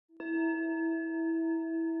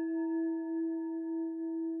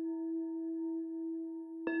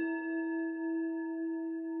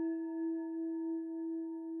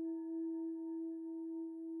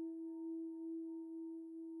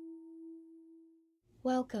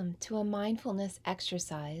Welcome to a mindfulness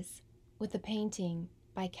exercise with a painting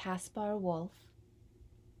by Caspar Wolf.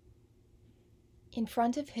 In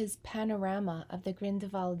front of his panorama of the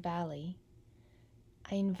Grindelwald Valley,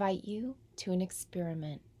 I invite you to an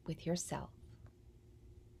experiment with yourself.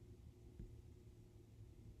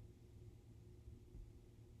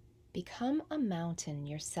 Become a mountain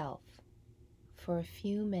yourself for a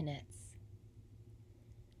few minutes.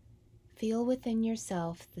 Feel within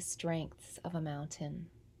yourself the strengths of a mountain,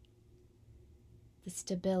 the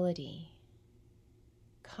stability,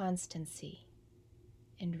 constancy,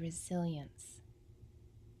 and resilience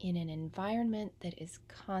in an environment that is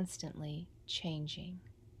constantly changing.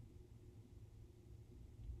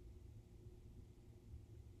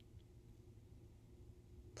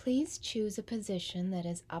 Please choose a position that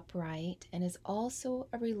is upright and is also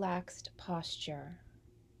a relaxed posture,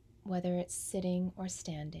 whether it's sitting or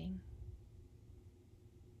standing.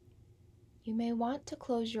 You may want to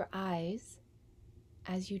close your eyes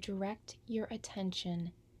as you direct your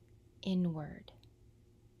attention inward.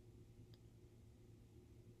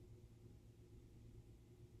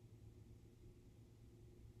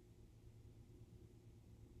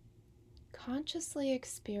 Consciously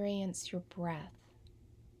experience your breath.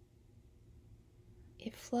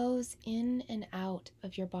 It flows in and out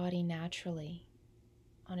of your body naturally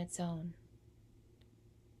on its own.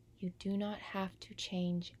 You do not have to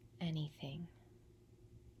change anything.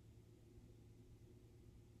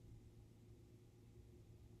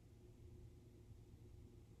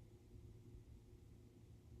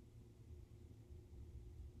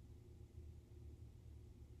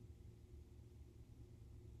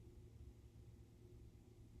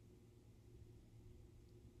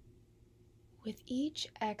 With each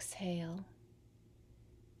exhale,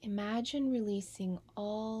 imagine releasing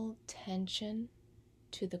all tension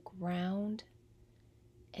to the ground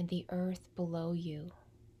and the earth below you,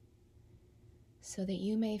 so that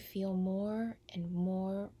you may feel more and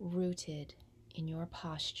more rooted in your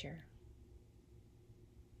posture.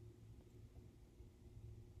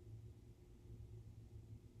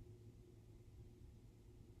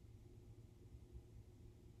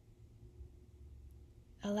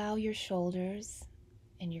 Allow your shoulders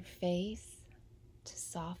and your face to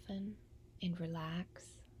soften and relax.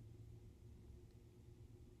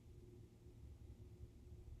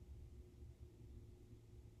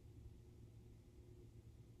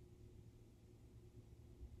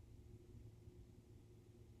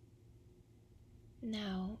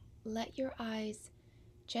 Now, let your eyes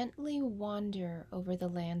gently wander over the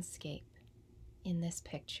landscape in this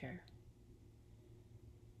picture.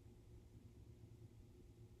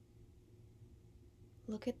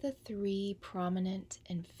 Look at the three prominent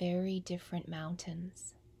and very different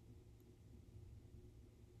mountains.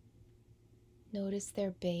 Notice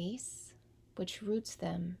their base, which roots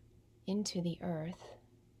them into the earth,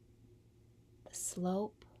 the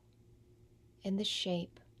slope, and the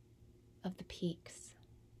shape of the peaks.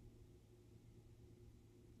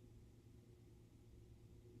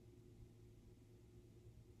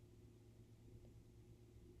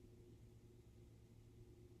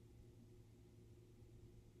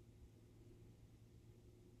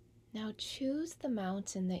 Now choose the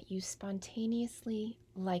mountain that you spontaneously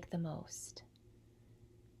like the most.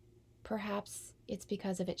 Perhaps it's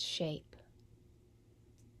because of its shape,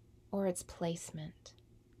 or its placement,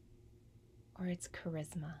 or its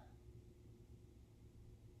charisma.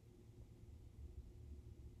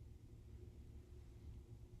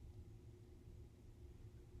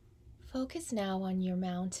 Focus now on your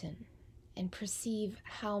mountain and perceive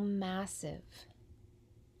how massive,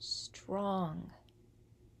 strong,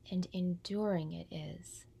 and enduring it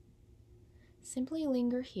is. Simply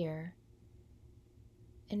linger here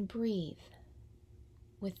and breathe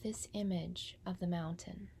with this image of the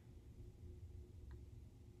mountain.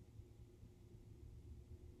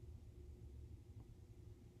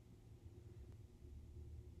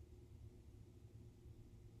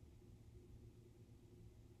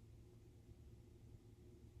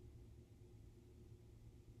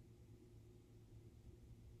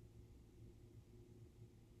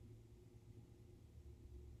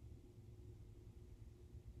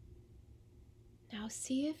 Now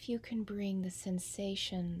see if you can bring the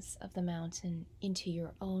sensations of the mountain into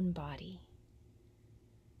your own body,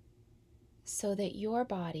 so that your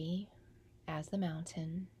body, as the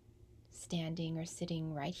mountain, standing or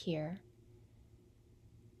sitting right here,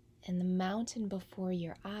 and the mountain before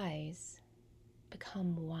your eyes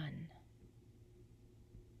become one.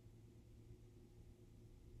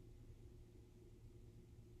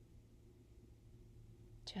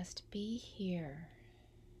 Just be here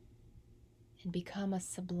and become a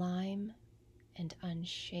sublime and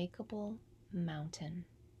unshakable mountain.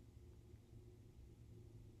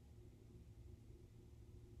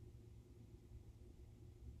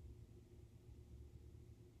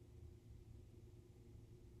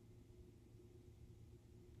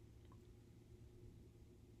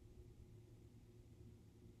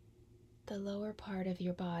 The lower part of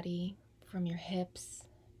your body, from your hips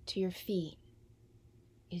to your feet,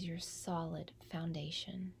 is your solid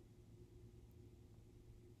foundation.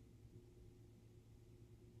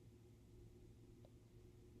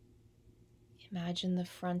 Imagine the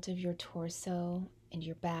front of your torso and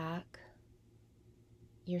your back,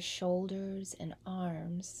 your shoulders and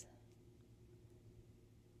arms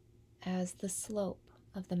as the slope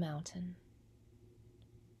of the mountain.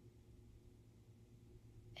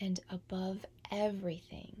 And above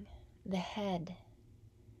everything, the head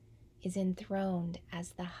is enthroned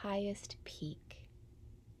as the highest peak.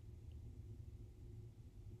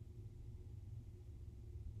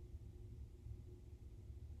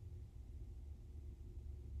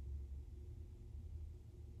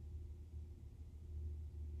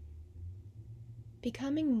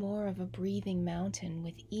 Becoming more of a breathing mountain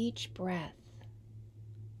with each breath,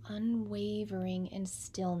 unwavering in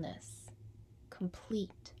stillness,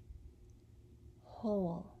 complete,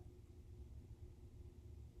 whole.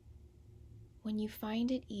 When you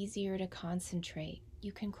find it easier to concentrate,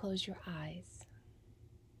 you can close your eyes.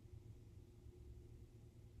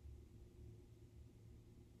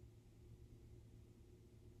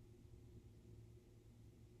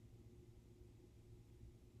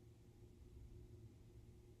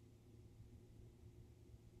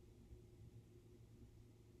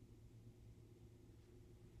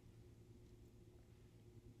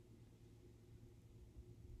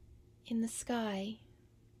 In the sky,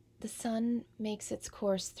 the sun makes its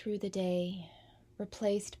course through the day,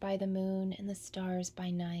 replaced by the moon and the stars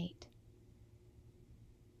by night.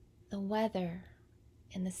 The weather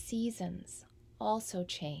and the seasons also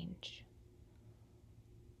change.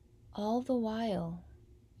 All the while,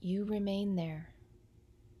 you remain there,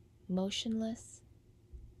 motionless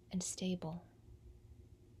and stable.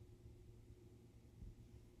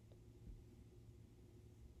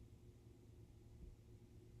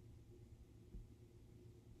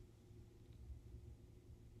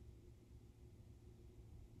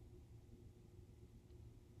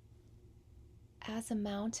 As a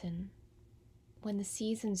mountain, when the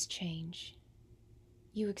seasons change,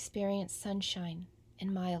 you experience sunshine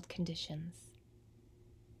and mild conditions,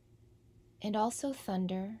 and also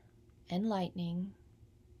thunder and lightning,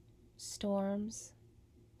 storms,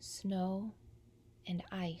 snow, and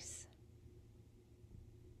ice.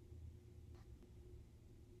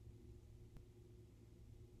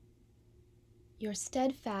 Your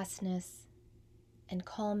steadfastness and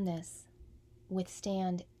calmness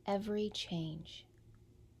withstand every change.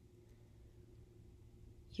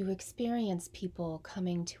 You experience people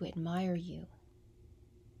coming to admire you,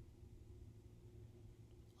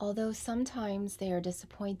 although sometimes they are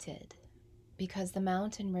disappointed because the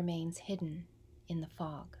mountain remains hidden in the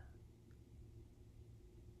fog.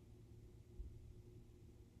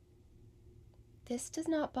 This does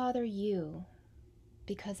not bother you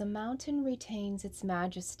because a mountain retains its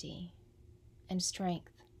majesty and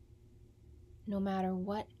strength no matter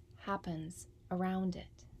what happens around it.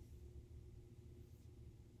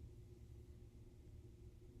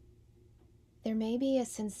 There may be a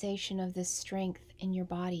sensation of this strength in your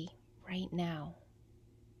body right now.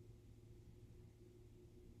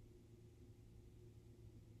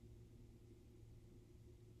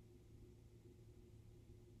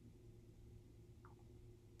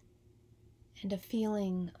 And a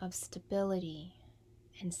feeling of stability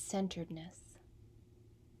and centeredness.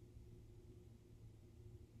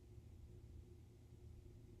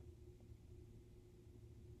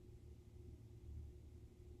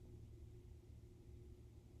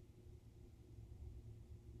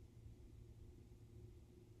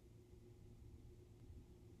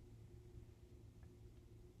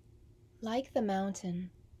 Like the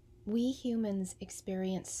mountain, we humans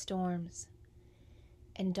experience storms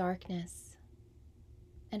and darkness,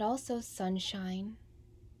 and also sunshine,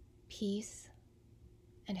 peace,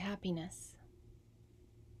 and happiness.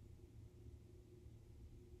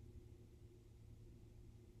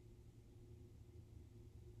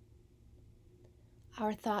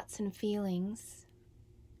 Our thoughts and feelings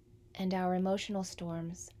and our emotional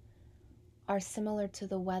storms are similar to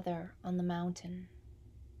the weather on the mountain.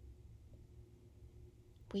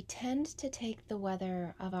 We tend to take the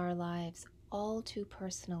weather of our lives all too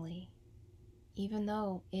personally, even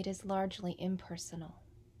though it is largely impersonal.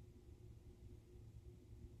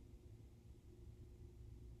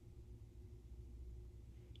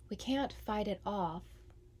 We can't fight it off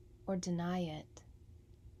or deny it,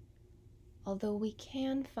 although we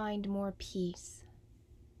can find more peace,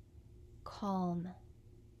 calm,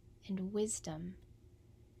 and wisdom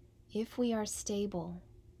if we are stable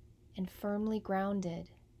and firmly grounded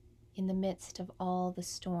in the midst of all the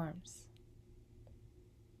storms,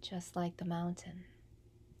 just like the mountain.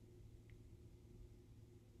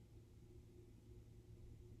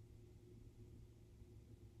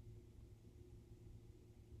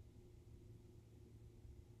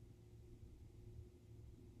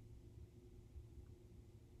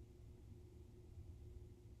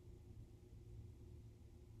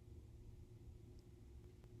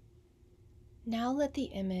 Now let the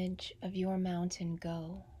image of your mountain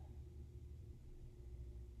go,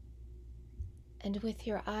 and with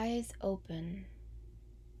your eyes open,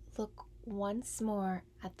 look once more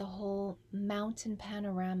at the whole mountain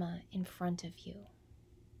panorama in front of you.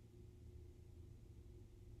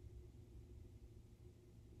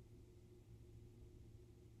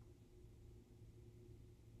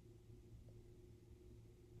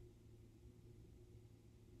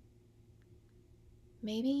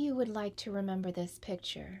 Maybe you would like to remember this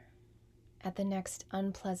picture at the next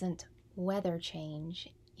unpleasant weather change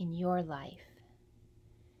in your life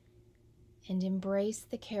and embrace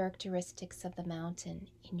the characteristics of the mountain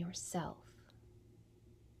in yourself.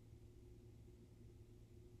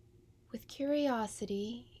 With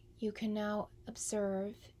curiosity, you can now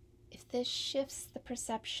observe if this shifts the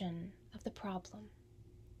perception of the problem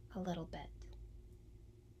a little bit.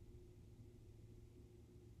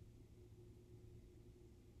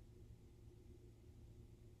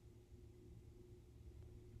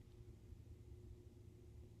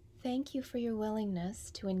 Thank you for your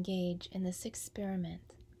willingness to engage in this experiment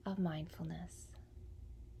of mindfulness.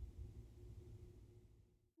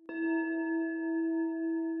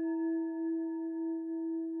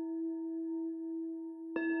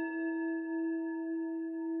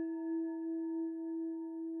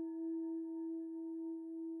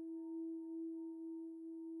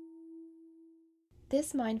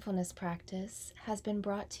 This mindfulness practice has been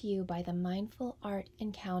brought to you by the Mindful Art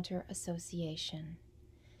Encounter Association.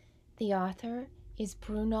 The author is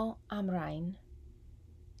Bruno Amrein,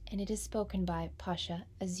 and it is spoken by Pasha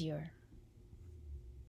Azur.